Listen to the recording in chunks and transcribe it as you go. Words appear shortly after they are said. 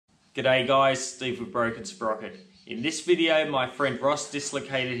G'day guys, Steve with Broken Sprocket. In this video, my friend Ross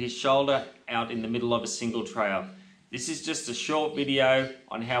dislocated his shoulder out in the middle of a single trail. This is just a short video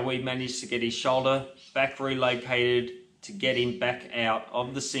on how we managed to get his shoulder back relocated to get him back out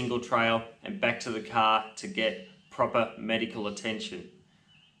of the single trail and back to the car to get proper medical attention.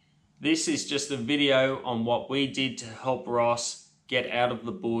 This is just a video on what we did to help Ross get out of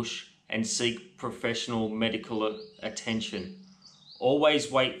the bush and seek professional medical attention. Always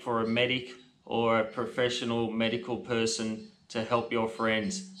wait for a medic or a professional medical person to help your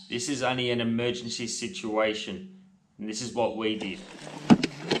friends. This is only an emergency situation, and this is what we did.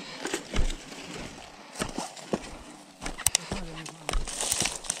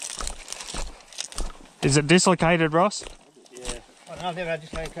 Is it dislocated, Ross? Yeah. I've never had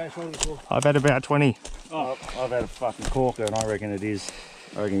dislocated shoulder before. I've had about 20. Oh, I've had a fucking corker and I reckon it is.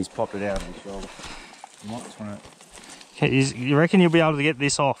 I reckon he's popped it out of his shoulder. You reckon you'll be able to get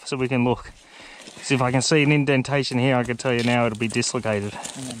this off so we can look? See if I can see an indentation here, I can tell you now it'll be dislocated.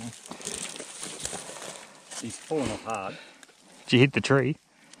 He's pulling off hard. Did you hit the tree?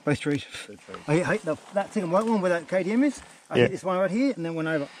 Both trees. I hit that second white one where that KDM is. I hit this one right here and then went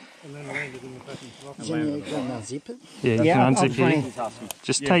over. And then landed in the fucking rock. You can unzip it? Yeah, you can unzip it.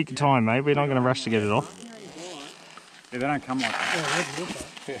 Just take your time, mate. We're not going to rush to get it off. Yeah, they don't come like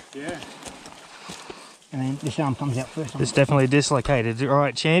that. Yeah. And then this arm comes out first. It's definitely dislocated. All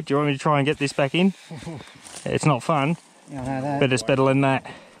right, champ, do you want me to try and get this back in? It's not fun, yeah, I know that. but it's better than that.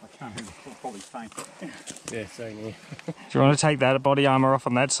 I can't probably faint. Yeah, same here. Do you want to take that body armour off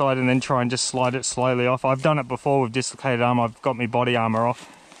on that side and then try and just slide it slowly off? I've done it before with dislocated arm. I've got my body armour off.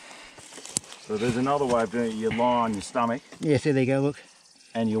 So there's another way of doing it. You lie on your stomach. Yeah, so there you go, look.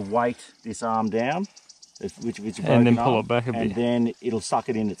 And you weight this arm down, which and then pull it back a bit. And then it'll suck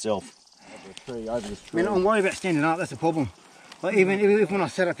it in itself. Over this tree. I mean, I'm worried about standing up, that's the problem. Like even if when I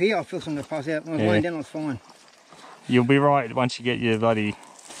sat up here, I feel something to pass out. When I was laying down, I was fine. You'll be right once you get your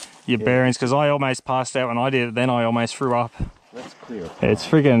bearings, because I almost passed out when I did it, then I almost threw up. That's clear. It's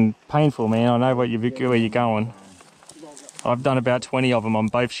friggin' painful, man. I know where you're going. I've done about 20 of them on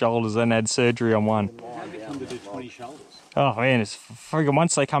both shoulders and had surgery on one. Oh man, it's friggin'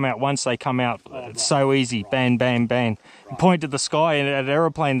 once they come out, it's so easy. Bang, bang, bang. You point to the sky and an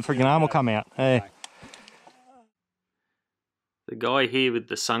aeroplane, friggin' arm will come out. Hey. The guy here with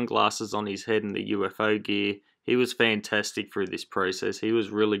the sunglasses on his head and the UFO gear, he was fantastic through this process. He was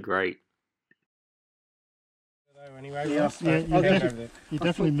really great. You're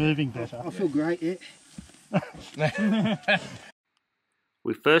definitely moving better. I feel great, yeah.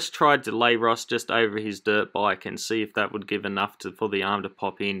 We first tried to lay Ross just over his dirt bike and see if that would give enough for the arm to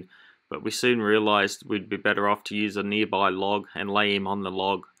pop in, but we soon realised we'd be better off to use a nearby log and lay him on the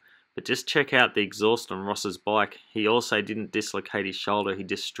log. But just check out the exhaust on Ross's bike. He also didn't dislocate his shoulder, he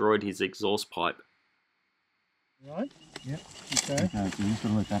destroyed his exhaust pipe. Right? Yep. Okay. Okay, so you just got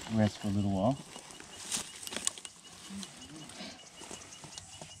to let that rest for a little while.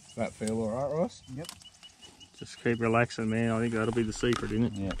 Does that feel alright, Ross? Yep. Just keep relaxing, man. I think that'll be the secret, isn't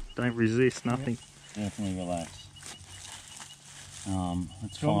it? Yeah. Don't resist, nothing. Yep. Definitely relax.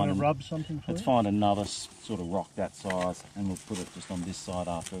 Let's find another sort of rock that size, and we'll put it just on this side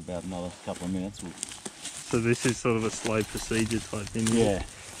after about another couple of minutes. So this is sort of a slow procedure type thing. Yeah.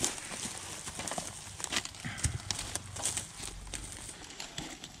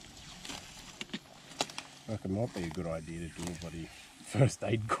 I reckon it might be a good idea to do a bloody first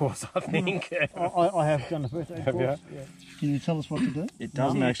aid course, I think. I have done the first aid course. Yeah. Can you tell us what to do? It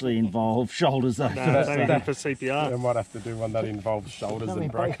doesn't actually involve shoulders though. No, don't for CPR. I might have to do one that involves shoulders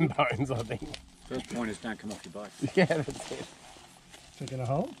and broken bones, I think. First point is don't come off your bike. Yeah, that's it. Taking a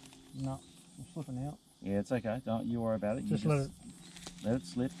hold? No, I'm slipping out. Yeah, it's okay. Don't you worry about it. Just let it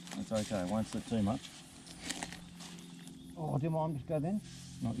slip. It's okay. It won't slip too much. Oh, do my arm just go then?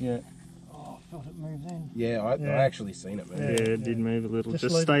 Not yet. Oh, I felt it move then. Yeah, I actually seen it move. Yeah, it did move a little.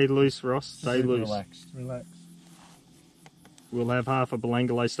 Just stay loose, Ross. Stay loose. Relax. We'll have half a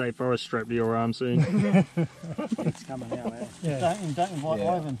Belangolo State Forest strapped to your arm soon. It's coming out, eh? Yeah. Don't invite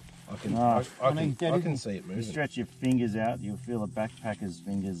Ivan. I can see it moving. You stretch your fingers out, you'll feel a backpacker's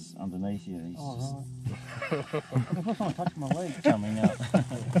fingers underneath you. He's right. I'm not trying to touch my leg. Coming up.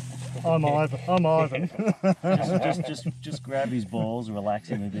 I'm Ivan. just grab his balls, relax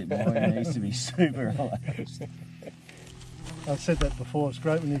him a bit more. He needs to be super relaxed. I've said that before. It's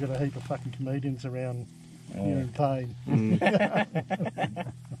great when you've got a heap of fucking comedians around. You're in pain.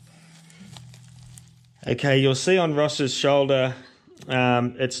 Okay, you'll see on Ross's shoulder,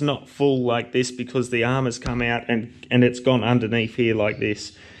 it's not full like this because the arm has come out and it's gone underneath here like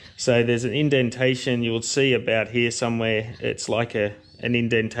this. So there's an indentation you'll see about here somewhere. It's like an an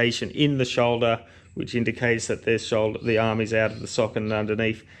indentation in the shoulder, which indicates that the arm is out of the socket and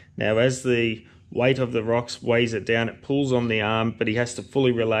underneath. Now, as the weight of the rocks weighs it down, it pulls on the arm, but he has to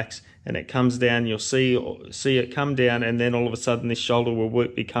fully relax, and it comes down. You'll see it come down, and then all of a sudden this shoulder will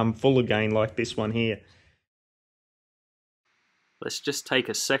become full again, like this one here. Let's just take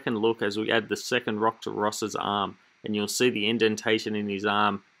a second look as we add the second rock to Ross's arm, and you'll see the indentation in his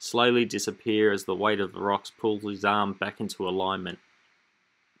arm slowly disappear as the weight of the rocks pulls his arm back into alignment.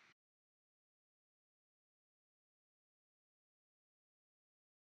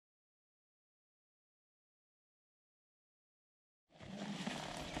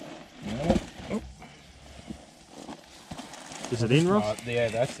 Is it in, Ross? Yeah,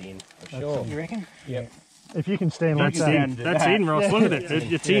 that's in, for sure. You reckon? Yep. If you can stand like That's that. in. That's in, Ross. Look at it.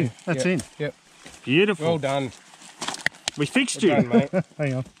 It's in. That's in. Yep. Beautiful. Well done. We fixed Well you. done, mate.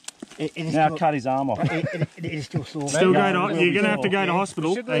 Hang on. It is Now still, cut his arm off. it is still sore. Still Yeah, going on. You're going to have to go to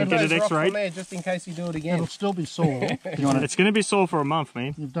hospital Should and leave get it those rocks on x-rayed. there just in case you do it again. It'll still be sore. It's going to be sore for a month,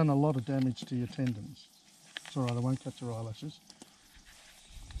 man. You've done a lot of damage to your tendons. It's alright, I won't cut your eyelashes.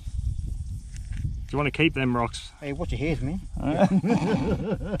 Do you want to keep them rocks? Hey, watch your hairs, man.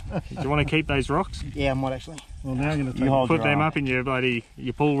 Do you want to keep those rocks? Yeah, I might actually. Well, now I'm going to take hold Put your them arm. up in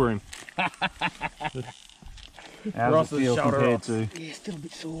your pool room. How does it feel compared to? Yeah, still a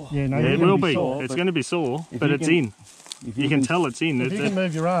bit sore. Yeah, no, Yeah, you're it gonna will be be. sore, It's but going to be sore, if but you it's can- in. You can tell it's in. if you can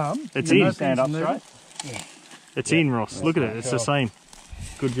move your arm, It's you in. know Stand up things move. straight. It's in, Ross. Look at it. It's the same.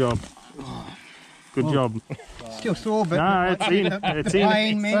 Good job. Good job. Still sore, but No, it's in. It's in.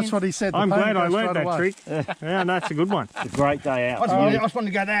 pain, man. That's what he said. the I'm pain glad I goes learned straight that away. trick. Yeah, no, it's a good one. It's a great day out. I just wanted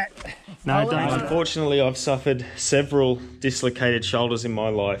to go that. No, don't. Unfortunately, I've suffered several dislocated shoulders in my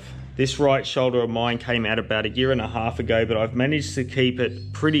life. This right shoulder of mine came out about 1.5 years ago, but I've managed to keep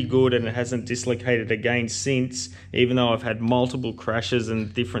it pretty good and it hasn't dislocated again since, even though I've had multiple crashes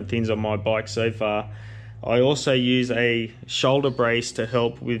and different things on my bike so far. I also use a shoulder brace to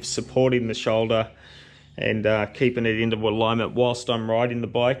help with supporting the shoulder and keeping it into alignment whilst I'm riding the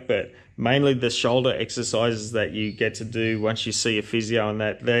bike, but mainly the shoulder exercises that you get to do once you see a physio and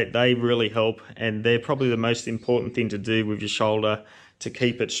that, they really help, and they're probably the most important thing to do with your shoulder to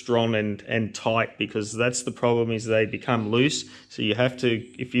keep it strong and tight, because that's the problem, is they become loose. So you have to,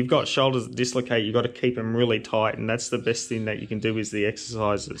 if you've got shoulders that dislocate, you've got to keep them really tight, and that's the best thing that you can do is the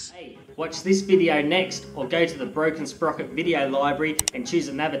exercises. Hey, watch this video next, or go to the Broken Sprocket video library and choose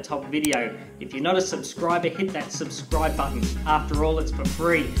another top video. If you're not a subscriber, hit that subscribe button. After all, it's for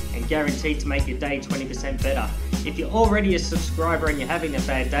free and guaranteed to make your day 20% better. If you're already a subscriber and you're having a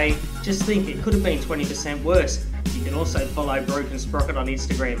bad day, just think it could have been 20% worse. You can also follow Broken Sprocket on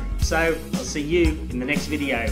Instagram. So, I'll see you in the next video.